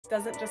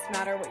doesn't just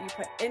matter what you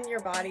put in your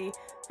body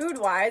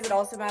food-wise, it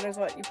also matters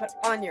what you put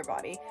on your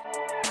body.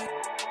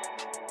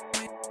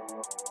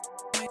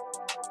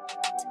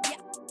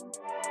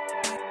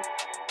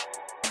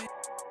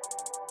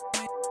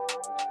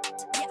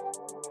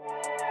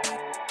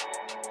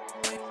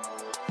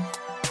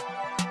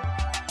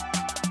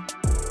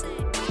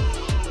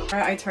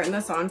 I turned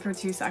this on for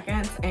 2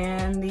 seconds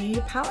and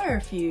the power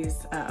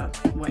fuse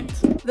went.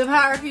 The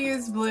power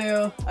fuse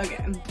blew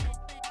again.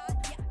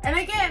 And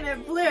again,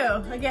 it blew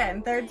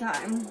again, third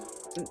time.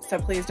 So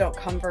please don't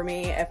come for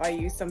me if I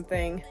use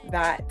something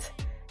that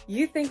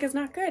you think is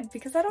not good,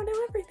 because I don't know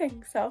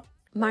everything, so.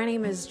 My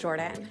name is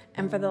Jordan,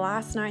 and for the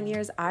last 9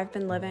 years, I've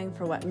been living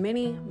for what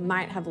many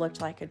might have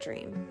looked like a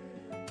dream.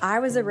 I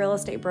was a real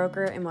estate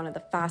broker in one of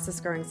the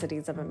fastest growing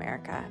cities of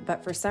America,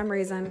 but for some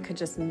reason could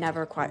just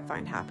never quite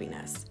find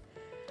happiness.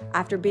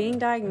 After being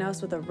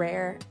diagnosed with a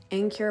rare,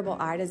 incurable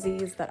eye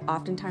disease that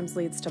oftentimes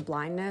leads to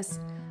blindness,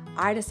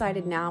 I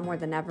decided now more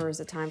than ever is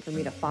a time for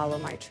me to follow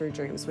my true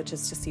dreams, which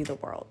is to see the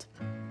world.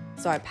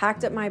 So I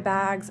packed up my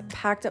bags,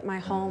 packed up my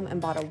home,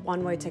 and bought a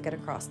one-way ticket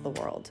across the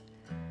world.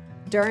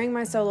 During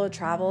my solo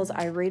travels,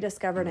 I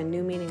rediscovered a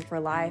new meaning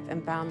for life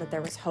and found that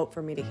there was hope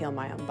for me to heal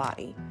my own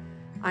body.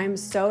 I'm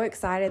so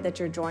excited that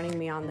you're joining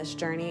me on this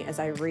journey as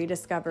I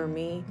rediscover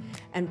me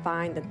and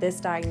find that this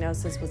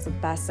diagnosis was the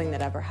best thing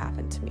that ever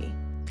happened to me.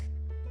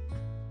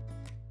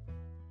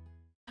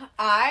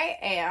 I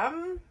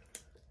am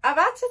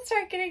about to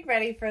start getting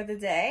ready for the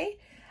day.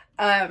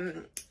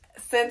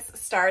 Since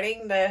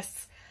starting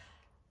this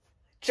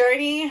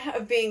journey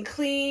of being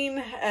clean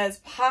as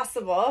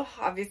possible,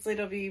 obviously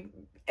it'll be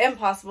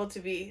impossible to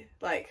be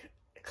like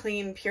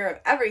clean, pure of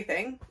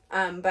everything,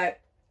 but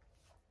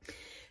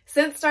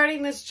since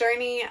starting this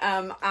journey,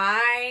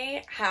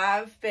 I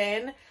have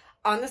been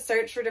on the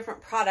search for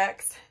different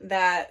products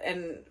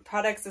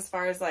products as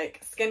far as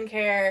like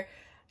skincare,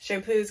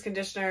 shampoos,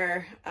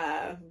 conditioner,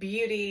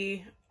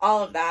 beauty,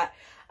 all of that,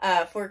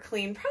 for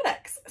clean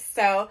products.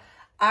 So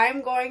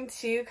I'm going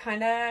to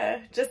kind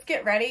of just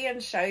get ready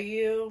and show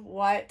you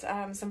what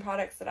some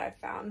products that I've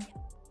found.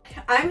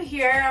 I'm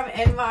here, I'm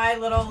in my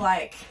little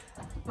my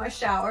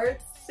shower.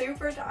 It's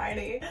super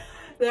tiny.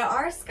 There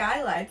are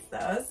skylights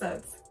though, so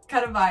it's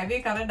kind of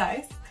vibey, kind of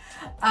nice.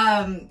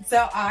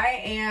 So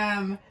I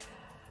am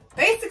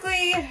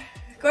basically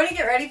going to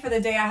get ready for the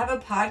day. I have a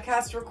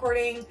podcast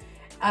recording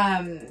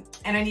and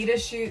I need to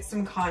shoot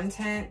some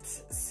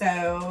content,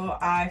 so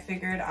I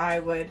figured I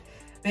would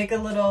make a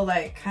little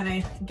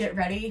kind of get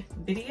ready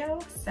video.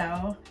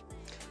 So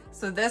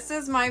this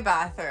is my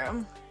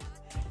bathroom.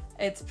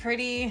 It's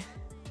pretty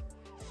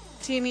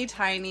teeny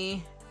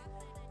tiny.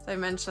 As I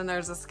mentioned,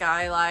 there's a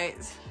skylight.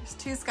 There's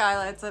 2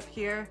 skylights up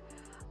here.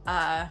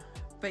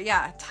 But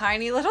yeah,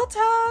 tiny little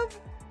tub,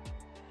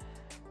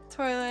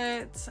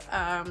 toilet,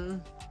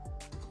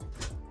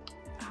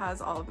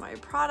 has all of my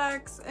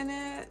products in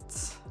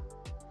it.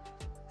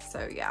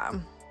 So yeah,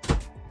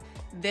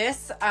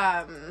 this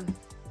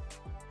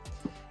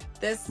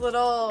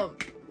little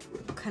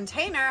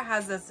container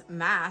has this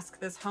mask,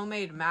 this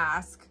homemade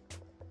mask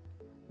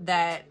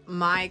that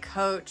my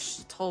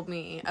coach told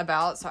me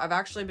about. So I've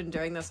actually been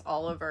doing this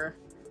all over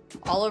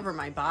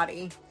my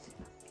body.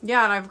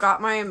 Yeah, and I've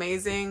got my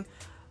amazing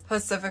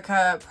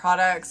Pacifica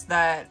products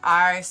that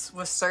I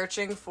was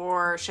searching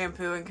for,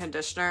 shampoo and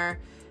conditioner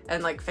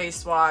and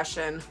face wash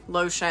and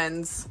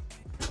lotions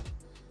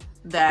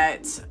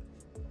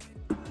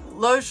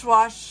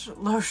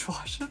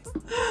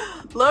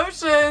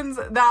lotions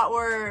that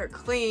were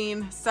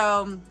clean.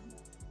 So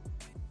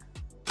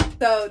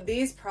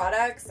these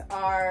products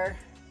are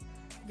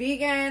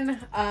vegan,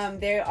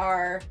 they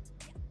are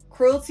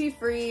cruelty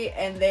free,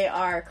 and they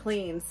are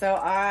clean. So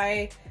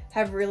I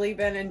have really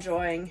been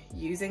enjoying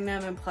using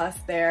them, and plus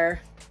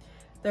they're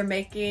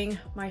making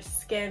my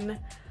skin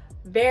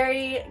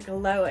very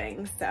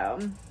glowing. So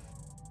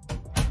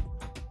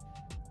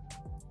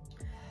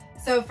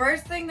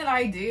first thing that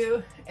I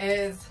do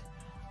is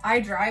I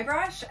dry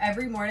brush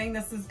every morning.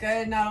 This is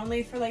good not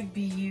only for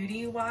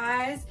beauty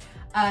wise,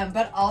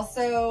 but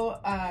also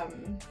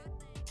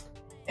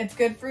it's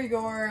good for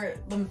your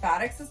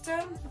lymphatic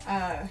system.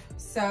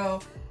 So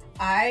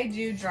I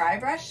do dry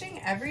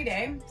brushing every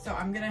day, so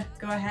I'm gonna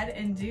go ahead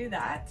and do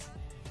that.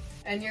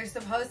 And you're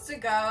supposed to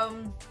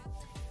go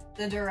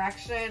the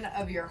direction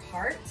of your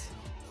heart.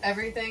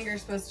 Everything you're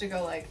supposed to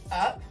go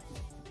up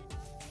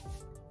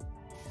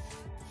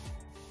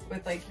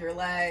with your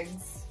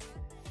legs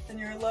and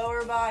your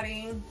lower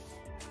body,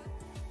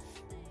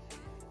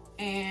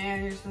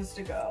 and you're supposed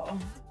to go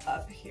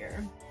up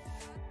here.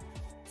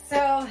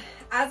 So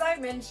as I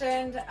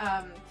mentioned,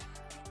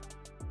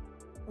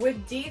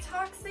 with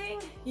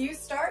detoxing,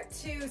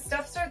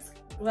 stuff starts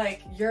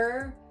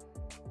your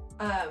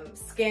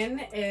skin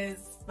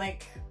is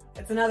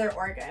it's another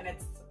organ.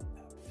 It's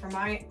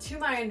to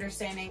my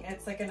understanding,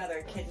 it's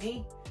another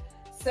kidney.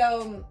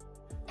 So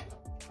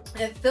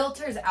it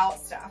filters out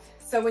stuff.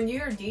 So when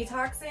you're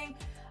detoxing,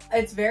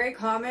 it's very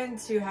common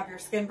to have your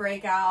skin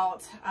break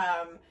out,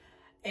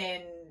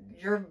 and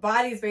your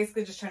body's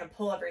basically just trying to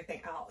pull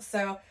everything out.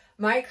 So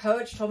My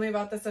coach told me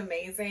about this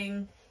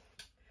amazing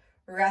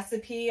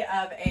recipe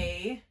of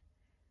a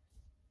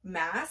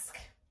mask.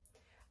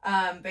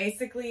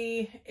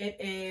 Basically it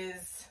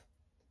is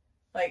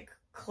like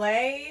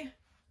clay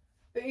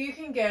that you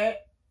can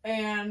get,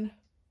 and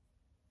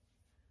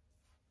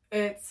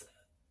it's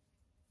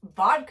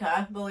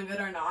vodka, believe it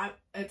or not.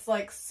 It's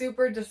like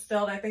super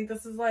distilled. I think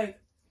this is like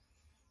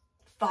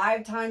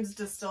 5 times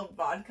distilled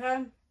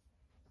vodka.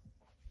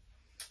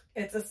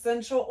 It's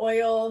essential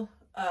oil,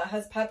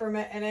 has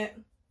peppermint in it,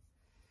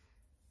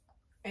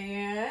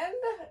 and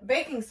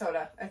baking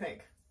soda, I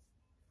think.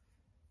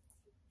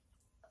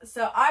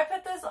 So I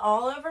put this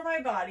all over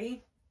my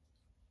body,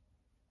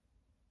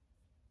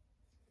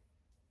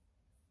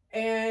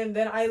 and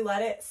then I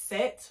let it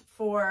sit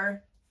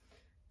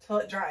till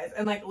it dries.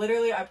 And like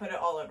literally I put it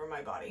all over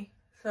my body.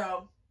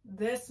 So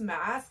this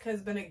mask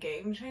has been a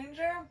game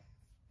changer,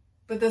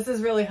 but this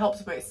has really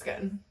helped my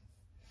skin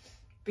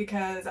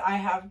because I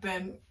have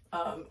been,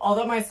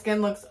 although my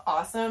skin looks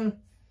awesome,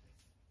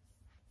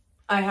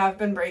 I have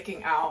been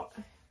breaking out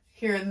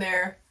here and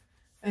there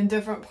in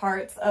different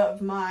parts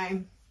of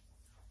my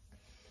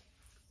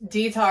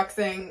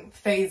detoxing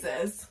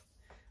phases.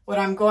 When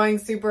I'm going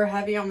super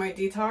heavy on my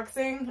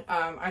detoxing,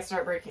 I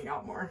start breaking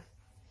out more.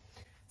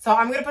 So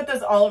I'm gonna put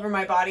this all over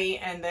my body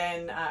and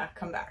then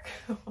come back.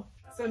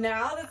 So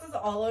now this is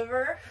all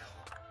over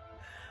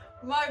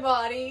my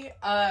body.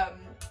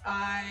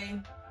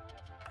 I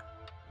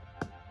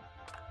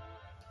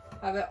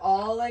have it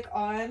all like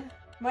on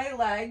my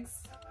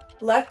legs.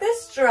 Let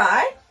this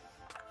dry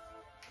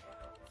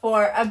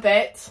for a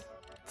bit.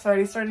 It's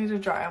already starting to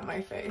dry on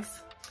my face.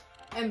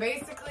 And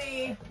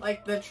basically,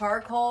 like the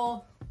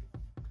charcoal,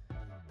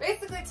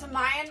 basically to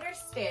my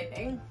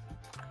understanding,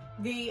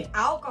 the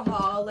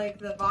alcohol, like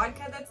the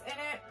vodka that's in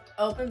it,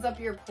 opens up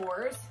your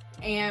pores,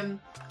 and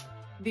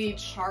the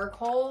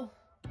charcoal,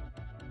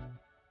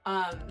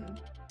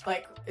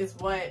 like is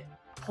what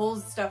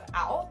pulls stuff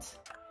out.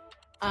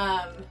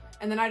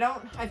 And then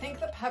I think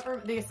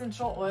the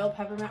essential oil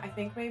peppermint, I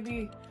think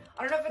maybe,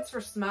 I don't know if it's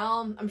for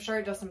smell. I'm sure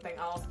it does something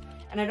else.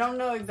 And I don't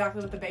know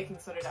exactly what the baking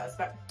soda does,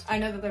 but I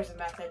know that there's a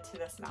method to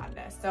this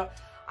madness. So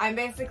I'm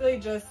basically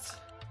just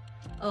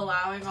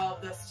allowing all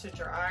of this to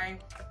dry.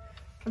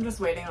 I'm just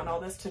waiting on all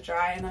this to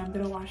dry, and then I'm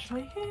gonna wash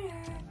my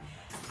hair.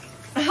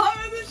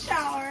 I'm in the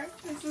shower.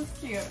 This is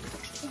cute.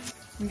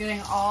 I'm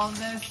getting all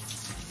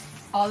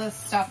this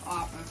stuff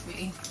off of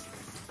me.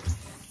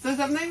 So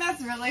something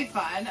that's really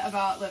fun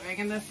about living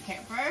in this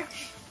camper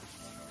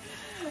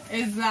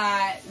is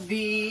that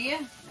the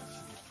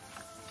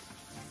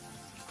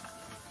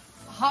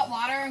hot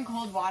water and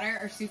cold water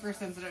are super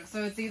sensitive.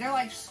 So it's either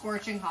like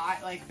scorching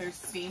hot, like there's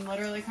steam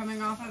literally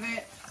coming off of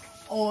it,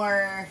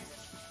 or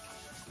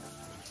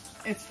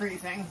it's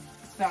freezing.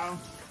 So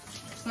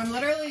I'm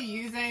literally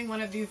using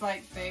one of these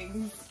like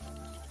things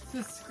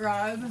to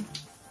scrub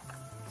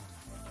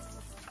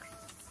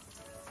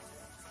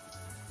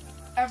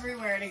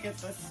everywhere to get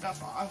this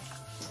stuff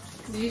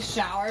off. These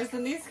showers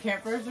in these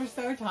campers are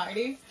so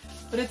tiny,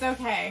 but it's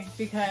okay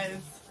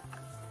because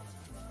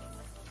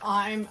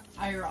I'm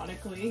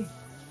ironically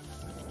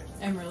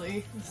am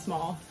really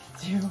small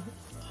too.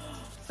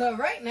 So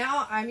right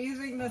now I'm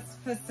using this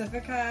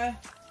Pacifica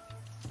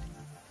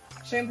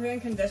shampoo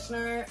and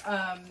conditioner.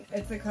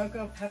 It's a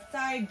cocoa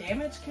peptide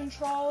damage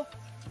control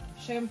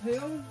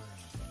shampoo.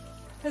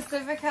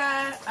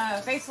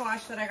 Pacifica face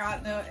wash that I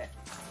got though.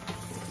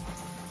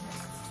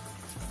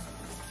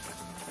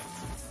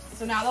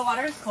 So now the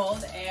water is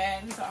cold,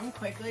 and so I'm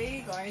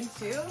quickly going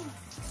to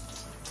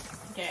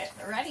get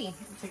ready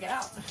to get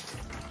out.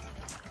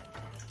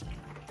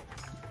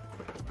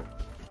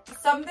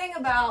 Something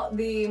about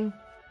the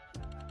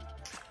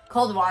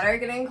cold water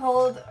getting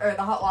cold, or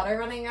the hot water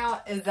running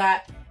out, is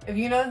that if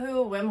you know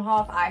who Wim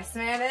Hof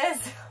Iceman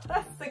is,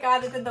 that's the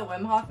guy that did the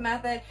Wim Hof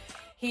method.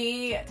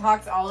 He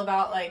talks all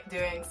about like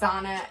doing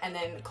sauna and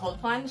then cold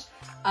plunge.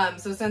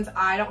 So since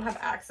I don't have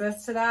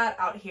access to that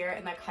out here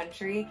in the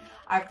country,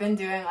 I've been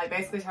doing like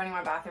basically turning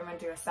my bathroom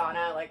into a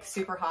sauna, like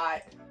super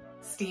hot,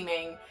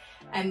 steaming,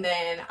 and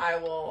then I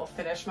will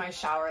finish my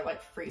shower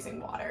like freezing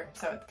water.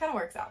 So it kind of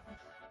works out.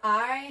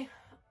 I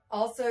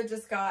also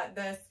just got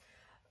this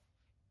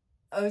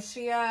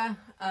Osea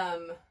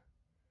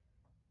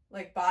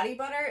like body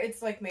butter.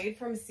 It's like made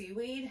from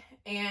seaweed,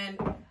 and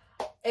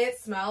it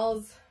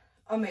smells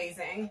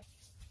amazing.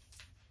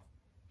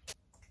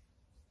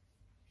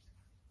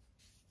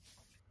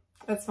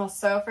 It smells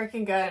so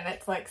freaking good, and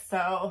it's like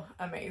so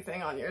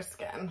amazing on your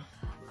skin.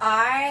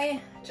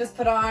 I just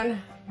put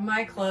on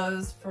my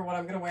clothes for what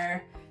I'm gonna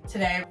wear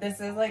today. This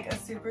is like a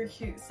super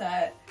cute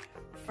set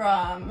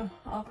from,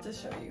 I'll have to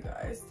show you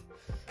guys.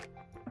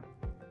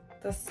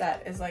 The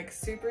set is like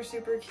super,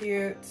 super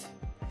cute.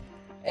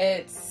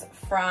 It's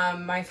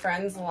from my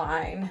friend's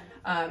line,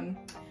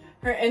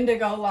 her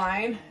indigo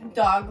line,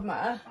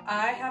 Dogma.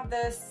 I have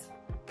this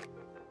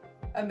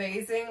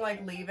amazing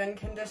like leave-in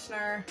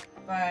conditioner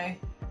by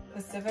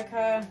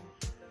Pacifica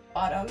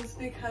Bottoms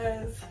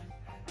because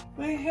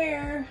my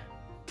hair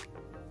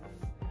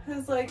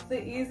has like the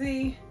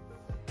easy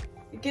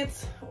it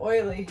gets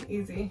oily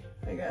easy,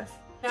 I guess.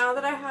 Now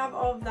that I have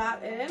all of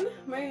that in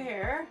my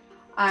hair,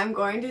 I'm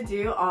going to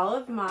do all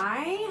of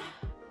my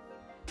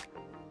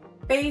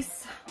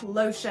face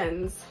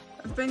lotions.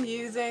 I've been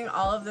using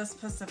all of this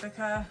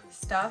Pacifica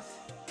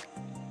stuff.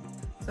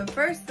 So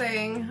first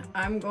thing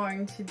I'm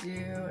going to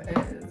do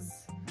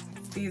is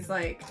these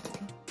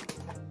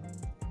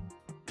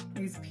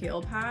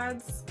peel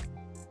pads.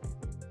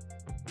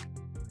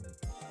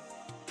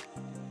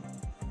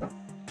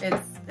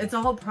 It's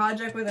a whole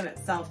project within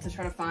itself to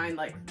try to find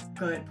like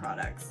good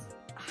products.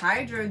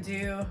 Hydro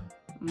Dew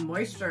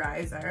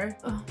moisturizer.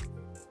 Ugh.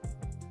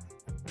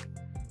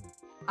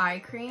 Eye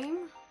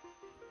cream.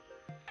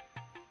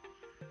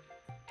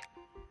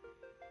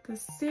 The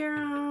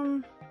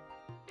serum.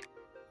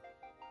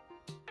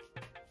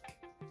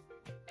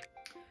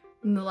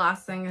 And the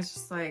last thing is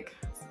just like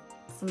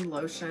some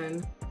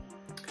lotion.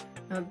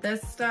 Now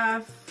this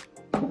stuff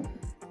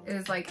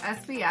is like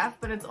SPF,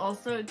 but it's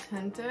also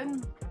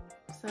tinted.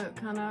 So it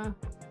kind of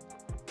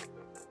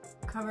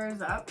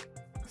covers up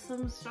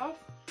some stuff.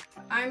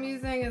 I'm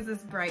using is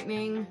this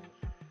brightening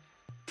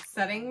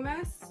setting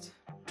mist.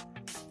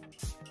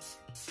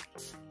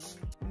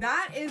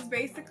 That is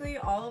basically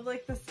all of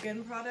like the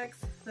skin products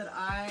that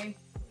I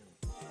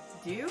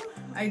do.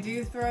 I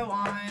do throw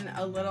on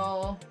a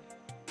little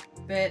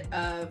bit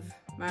of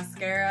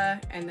mascara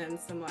and then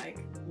some like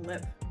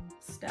lip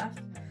stuff.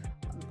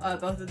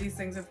 Both of these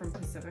things are from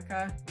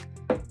Pacifica.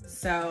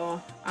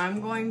 So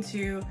I'm going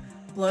to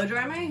blow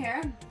dry my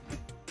hair.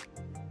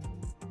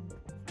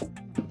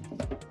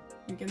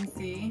 You can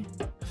see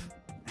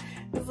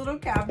this little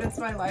cabinet's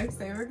my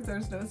lifesaver because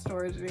there's no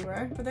storage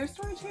anywhere, but there's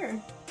storage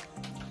here.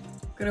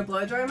 I'm gonna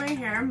blow dry my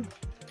hair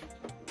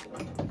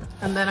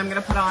and then I'm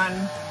gonna put on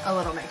a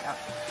little makeup.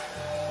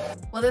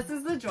 Well, this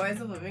is the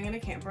joys of living in a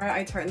camper.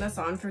 I turned this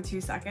on for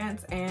 2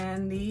 seconds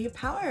and the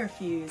power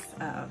fuse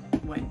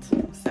went,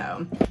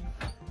 so.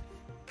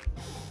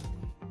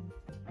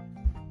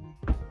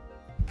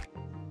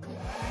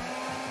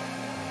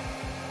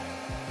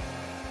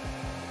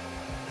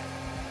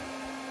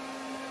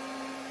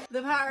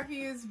 The power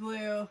fuse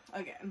blew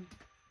again.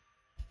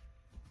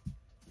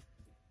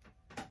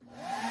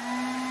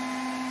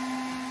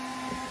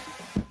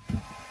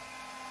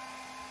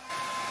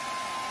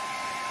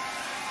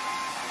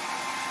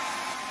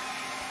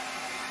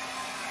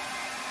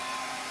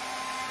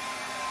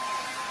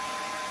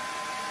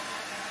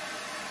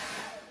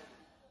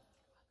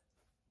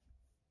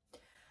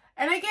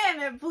 And again,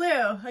 it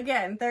blew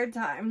again, third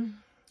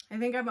time. I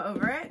think I'm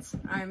over it.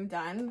 I'm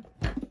done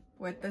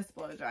with this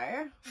blow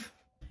dryer.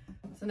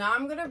 So now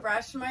I'm gonna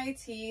brush my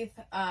teeth.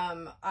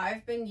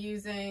 I've been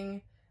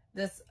using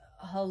this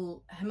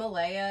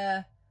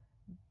Himalaya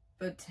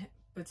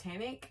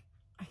Botanic.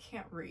 I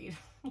can't read.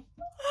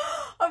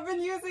 I've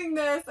been using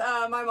this.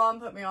 My mom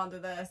put me onto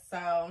this,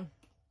 so.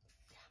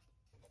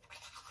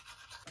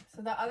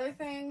 So the other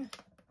thing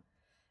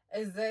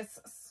is this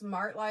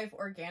Smart Life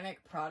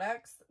organic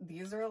products.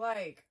 These are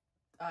like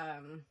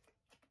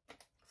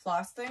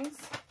floss things.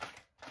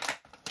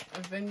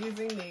 I've been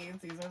using these.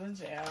 These are the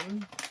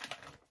jam.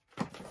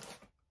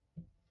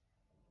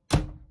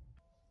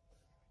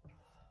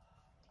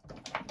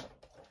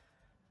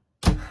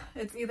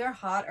 It's either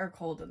hot or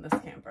cold in this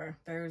camper.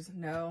 There's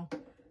no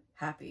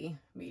happy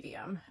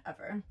medium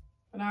ever.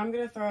 But now I'm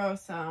gonna throw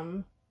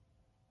some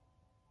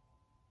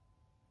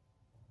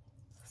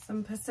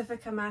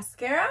Pacifica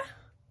mascara.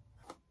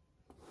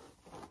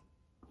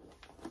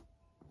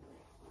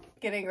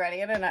 Getting ready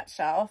in a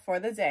nutshell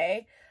for the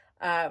day.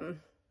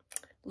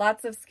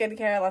 Lots of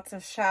skincare, lots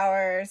of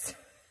showers.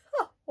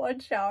 One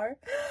shower.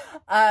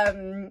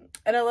 And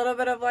a little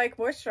bit of like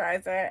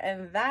moisturizer,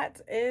 and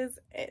that is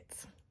it.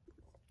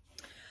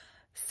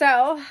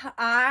 So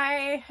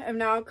I am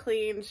now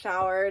clean,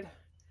 showered,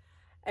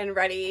 and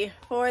ready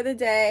for the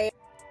day.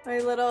 My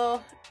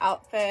little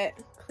outfit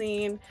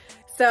clean.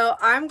 So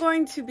I'm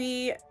going to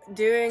be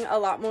doing a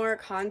lot more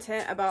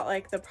content about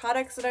like the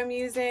products that I'm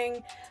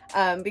using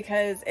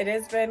because it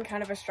has been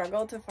kind of a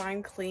struggle to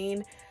find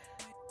clean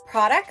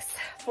products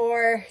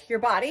for your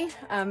body.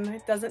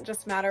 It doesn't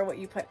just matter what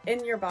you put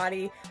in your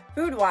body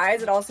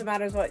food-wise, it also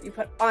matters what you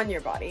put on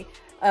your body.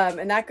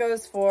 And that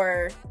goes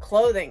for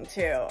clothing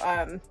too.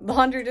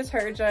 Laundry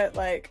detergent,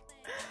 like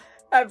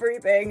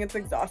everything. It's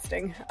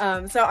exhausting.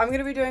 So I'm going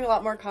to be doing a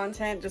lot more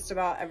content just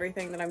about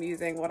everything that I'm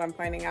using, what I'm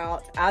finding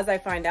out. As I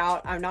find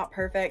out, I'm not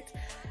perfect.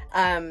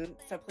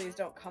 So please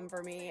don't come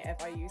for me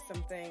if I use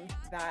something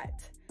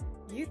that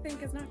you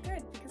think is not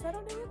good, because I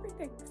don't know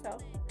everything. So